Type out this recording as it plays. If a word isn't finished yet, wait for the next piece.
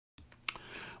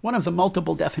One of the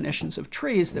multiple definitions of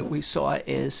trees that we saw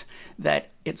is that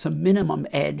it's a minimum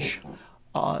edge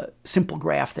simple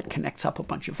graph that connects up a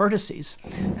bunch of vertices.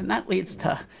 And that leads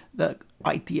to the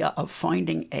idea of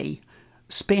finding a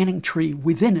spanning tree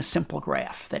within a simple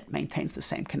graph that maintains the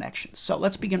same connections. So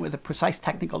let's begin with a precise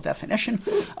technical definition.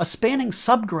 A spanning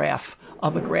subgraph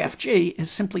of a graph G is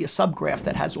simply a subgraph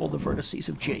that has all the vertices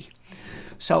of G.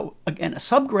 So again, a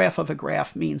subgraph of a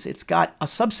graph means it's got a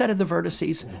subset of the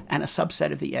vertices and a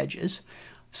subset of the edges.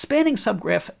 Spanning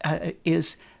subgraph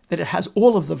is that it has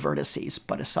all of the vertices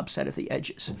but a subset of the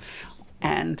edges.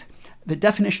 And the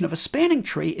definition of a spanning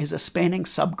tree is a spanning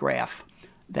subgraph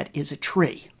that is a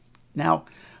tree. Now,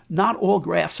 not all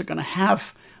graphs are going to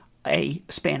have a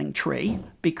spanning tree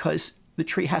because the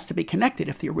tree has to be connected.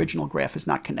 If the original graph is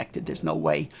not connected, there's no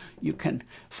way you can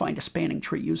find a spanning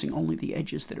tree using only the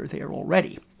edges that are there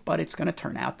already. But it's going to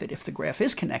turn out that if the graph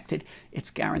is connected, it's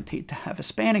guaranteed to have a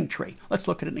spanning tree. Let's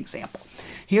look at an example.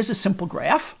 Here's a simple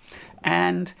graph,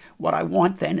 and what I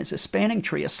want then is a spanning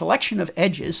tree, a selection of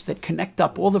edges that connect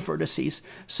up all the vertices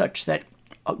such that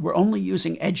we're only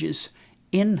using edges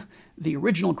in the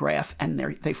original graph and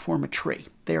they form a tree.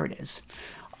 There it is.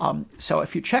 So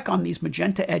if you check on these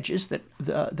magenta edges that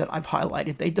I've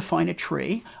highlighted, they define a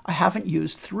tree. I haven't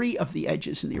used 3 of the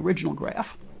edges in the original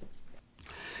graph.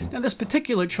 Now, this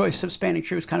particular choice of spanning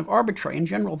tree is kind of arbitrary. In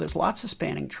general, there's lots of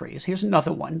spanning trees. Here's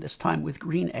another one, this time with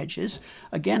green edges.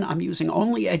 Again, I'm using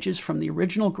only edges from the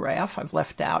original graph. I've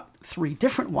left out 3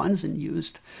 different ones and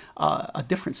used a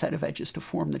different set of edges to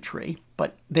form the tree.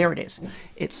 But there it is.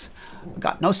 It's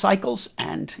got no cycles,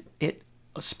 and it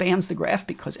spans the graph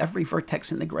because every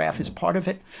vertex in the graph is part of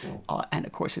it. And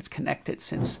of course, it's connected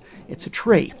since it's a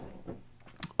tree.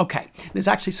 Okay, there's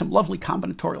actually some lovely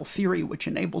combinatorial theory which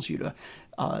enables you to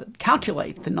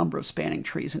calculate the number of spanning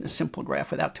trees in a simple graph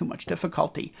without too much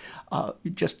difficulty,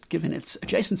 just given its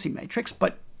adjacency matrix,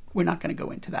 but we're not going to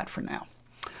go into that for now.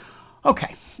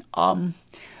 Okay,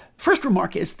 first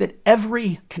remark is that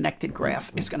every connected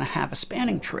graph is going to have a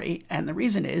spanning tree, and the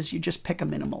reason is you just pick a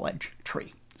minimal edge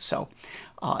tree. So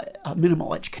a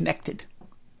minimal edge connected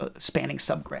spanning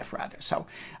subgraph, rather. So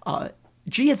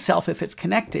G itself, if it's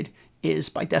connected, is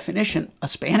by definition a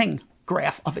spanning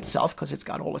graph of itself because it's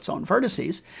got all its own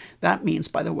vertices. That means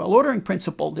by the well-ordering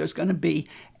principle, there's going to be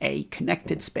a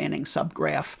connected spanning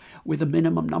subgraph with a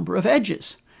minimum number of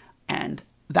edges. And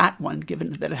that one,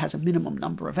 given that it has a minimum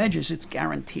number of edges, it's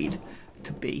guaranteed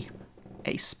to be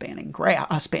a spanning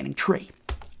tree.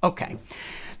 Okay.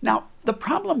 Now, the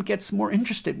problem gets more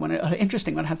interesting when it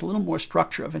has a little more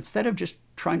structure of instead of just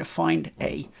trying to find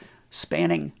a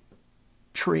spanning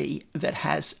tree that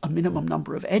has a minimum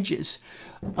number of edges,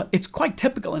 it's quite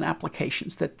typical in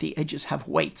applications that the edges have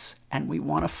weights, and we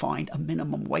want to find a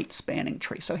minimum weight spanning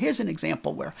tree. So here's an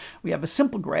example where we have a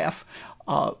simple graph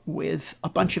with a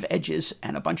bunch of edges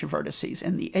and a bunch of vertices,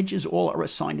 and the edges all are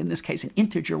assigned, in this case, an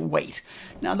integer weight.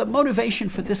 Now, the motivation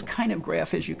for this kind of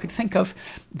graph is you could think of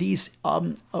these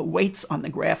weights on the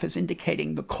graph as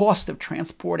indicating the cost of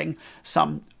transporting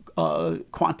some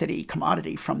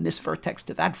commodity from this vertex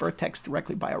to that vertex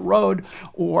directly by a road,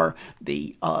 or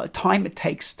the time it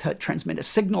takes to transmit a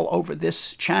signal over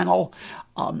this channel.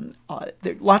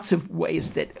 There are lots of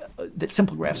ways that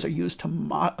simple graphs are used to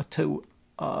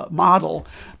model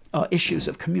issues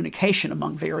of communication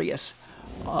among various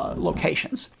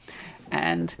locations.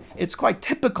 And it's quite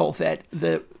typical that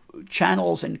the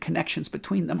channels and connections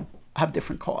between them have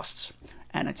different costs.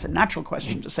 And it's a natural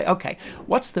question to say, okay,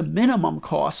 what's the minimum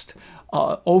cost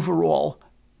overall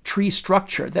tree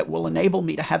structure that will enable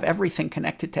me to have everything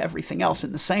connected to everything else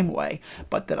in the same way,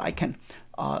 but that I can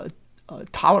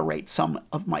tolerate some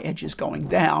of my edges going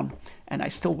down, and I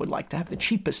still would like to have the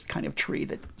cheapest kind of tree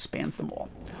that spans them all.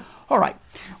 All right,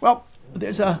 well,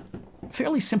 there's a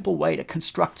fairly simple way to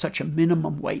construct such a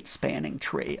minimum weight spanning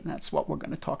tree, and that's what we're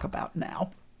going to talk about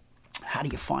now. How do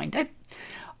you find it?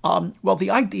 Well,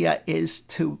 the idea is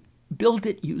to build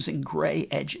it using gray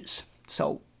edges.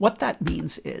 So what that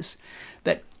means is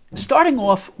that starting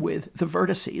off with the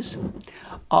vertices,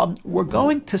 we're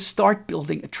going to start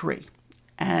building a tree.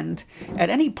 And at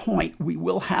any point, we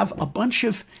will have a bunch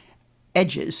of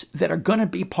edges that are going to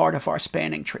be part of our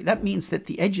spanning tree. That means that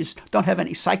the edges don't have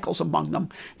any cycles among them.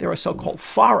 They're a so-called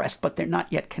forest, but they're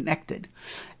not yet connected.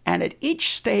 And at each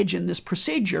stage in this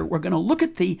procedure, we're going to look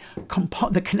at the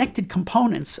connected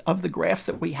components of the graph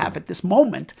that we have at this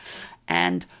moment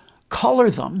and color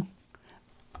them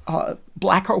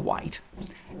black or white,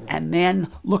 and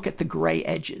then look at the gray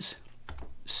edges.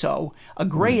 So a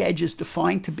gray edge is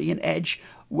defined to be an edge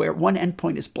where one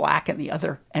endpoint is black and the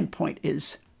other endpoint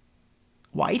is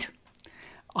white.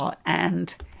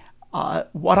 And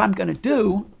what I'm going to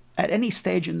do at any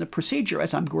stage in the procedure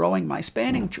as I'm growing my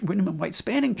minimum weight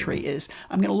spanning tree is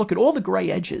I'm going to look at all the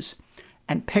gray edges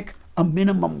and pick a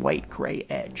minimum weight gray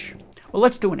edge. Well,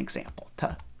 let's do an example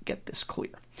to get this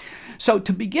clear. So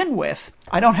to begin with,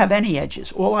 I don't have any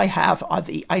edges. All I have are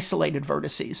the isolated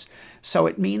vertices. So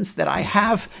it means that I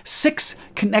have 6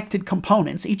 connected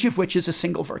components, each of which is a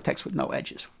single vertex with no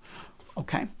edges.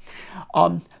 Okay?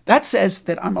 That says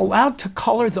that I'm allowed to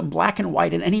color them black and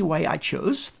white in any way I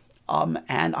choose.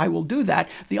 And I will do that.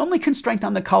 The only constraint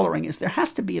on the coloring is there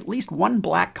has to be at least one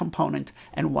black component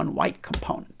and one white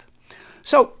component.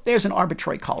 So there's an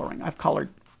arbitrary coloring. I've colored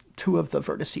 2 of the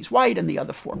vertices white and the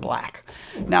other 4 black.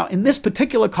 Now, in this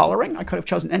particular coloring, I could have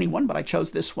chosen any one, but I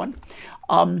chose this one.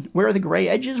 Where are the gray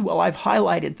edges? Well, I've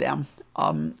highlighted them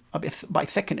by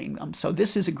thickening them. So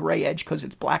this is a gray edge because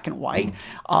it's black and white.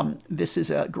 This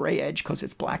is a gray edge because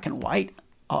it's black and white.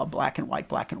 Black and white,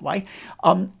 black and white.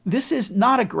 This is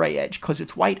not a gray edge because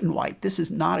it's white and white. This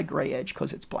is not a gray edge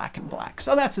because it's black and black.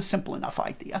 So that's a simple enough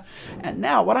idea. And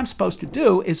now what I'm supposed to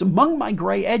do is among my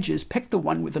gray edges, pick the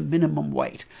one with a minimum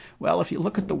weight. Well, if you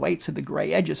look at the weights of the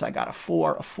gray edges, I got a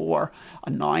 4, a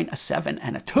 9, a 7,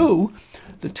 and a 2.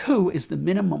 The 2 is the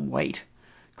minimum weight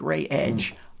gray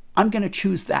edge. I'm going to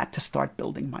choose that to start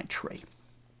building my tree.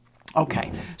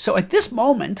 Okay, so at this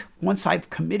moment, once I've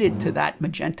committed to that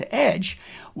magenta edge,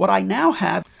 what I now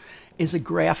have is a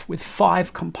graph with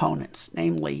 5 components,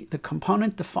 namely the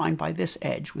component defined by this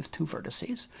edge with 2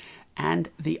 vertices, and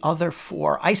the other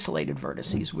 4 isolated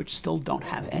vertices, which still don't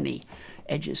have any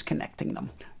edges connecting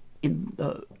them in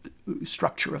the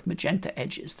structure of magenta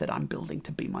edges that I'm building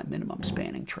to be my minimum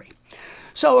spanning tree.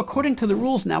 So according to the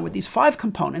rules now, with these 5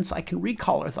 components, I can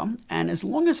recolor them. And as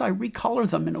long as I recolor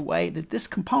them in a way that this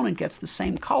component gets the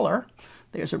same color,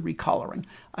 there's a recoloring.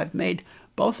 I've made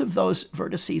both of those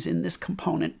vertices in this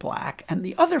component black, and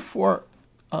the other 4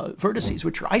 vertices,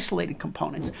 which are isolated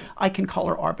components, I can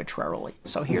color arbitrarily.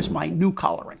 So here's my new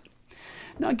coloring.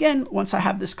 Now again, once I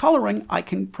have this coloring, I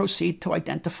can proceed to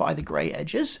identify the gray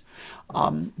edges.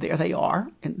 There they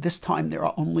are. And this time there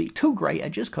are only 2 gray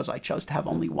edges because I chose to have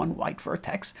only 1 white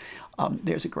vertex.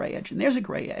 There's a gray edge and there's a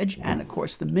gray edge. And of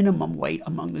course, the minimum weight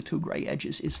among the 2 gray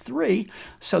edges is 3.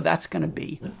 So that's going to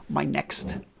be my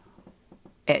next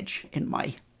edge in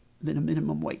the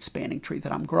minimum weight spanning tree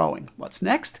that I'm growing. What's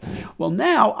next? Well,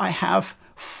 now I have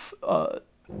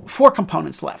 4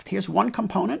 components left. Here's one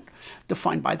component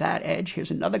defined by that edge.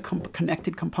 Here's another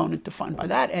connected component defined by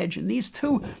that edge. And these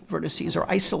 2 vertices are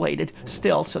isolated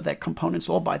still, so they're components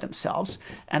all by themselves.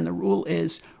 And the rule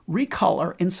is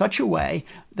recolor in such a way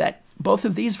that both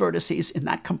of these vertices in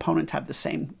that component have the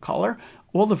same color.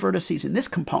 All the vertices in this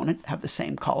component have the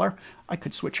same color. I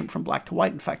could switch them from black to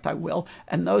white. In fact, I will.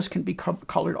 And those can be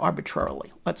colored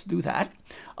arbitrarily. Let's do that.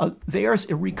 There's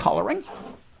a recoloring.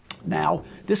 Now,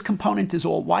 this component is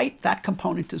all white, that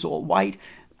component is all white.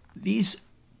 These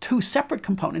 2 separate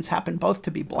components happen both to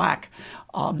be black.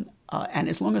 And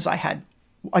as long as I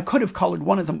could have colored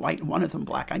one of them white and one of them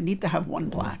black. I need to have 1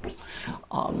 black,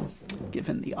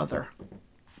 given the other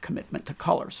commitment to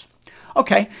colors.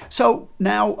 Okay, so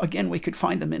now, again, we could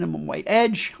find the minimum weight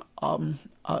edge.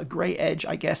 Gray edge,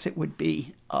 I guess it would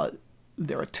be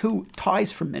there are 2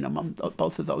 ties for minimum,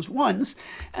 both of those ones,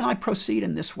 and I proceed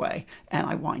in this way, and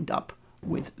I wind up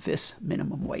with this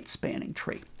minimum weight spanning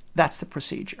tree. That's the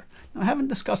procedure. Now, I haven't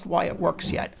discussed why it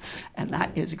works yet, and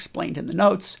that is explained in the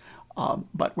notes,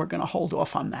 but we're going to hold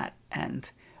off on that and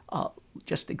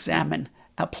just examine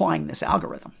applying this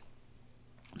algorithm.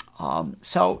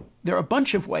 So there are a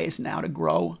bunch of ways now to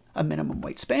grow a minimum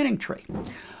weight spanning tree.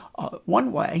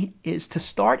 One way is to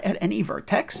start at any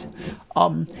vertex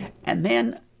and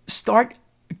then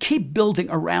keep building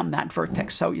around that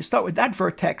vertex. So you start with that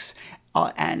vertex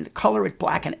and color it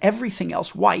black and everything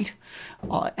else white.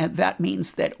 And that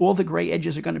means that all the gray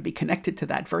edges are going to be connected to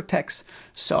that vertex.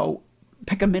 So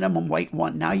pick a minimum weight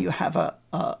one. Now you have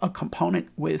a component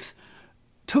with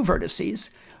 2 vertices.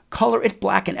 Color it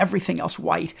black and everything else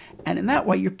white. And in that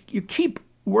way, you keep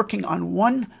working on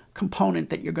one component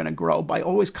that you're going to grow by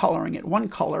always coloring it one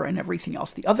color and everything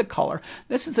else the other color.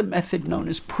 This is the method known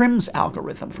as Prim's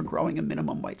algorithm for growing a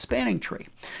minimum weight spanning tree.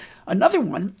 Another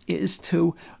one is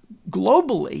to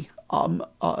globally,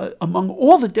 among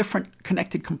all the different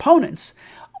connected components,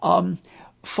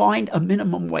 find a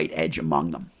minimum weight edge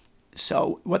among them.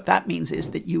 So what that means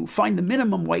is that you find the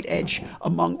minimum weight edge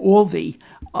among all the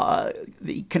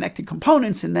connected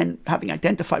components, and then having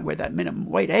identified where that minimum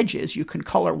weight edge is, you can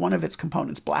color one of its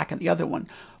components black and the other one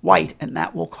white, and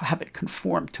that will have it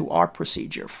conform to our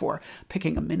procedure for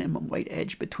picking a minimum weight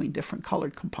edge between different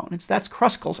colored components. That's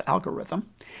Kruskal's algorithm.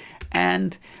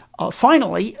 And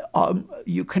Finally,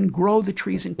 you can grow the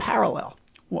trees in parallel.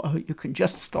 You can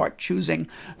just start choosing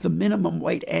the minimum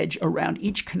weight edge around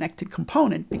each connected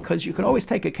component, because you can always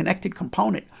take a connected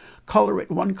component, color it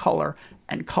one color,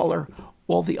 and color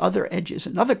all the other edges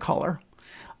another color.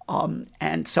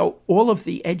 And so all of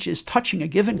the edges touching a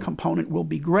given component will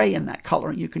be gray in that color,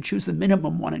 and you can choose the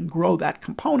minimum one and grow that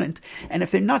component. And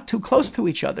if they're not too close to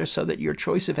each other so that your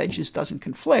choice of edges doesn't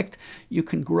conflict, you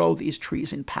can grow these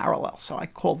trees in parallel. So I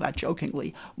call that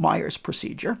jokingly Meyer's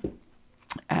procedure.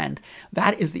 And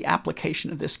that is the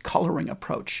application of this coloring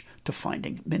approach to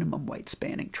finding minimum weight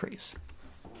spanning trees.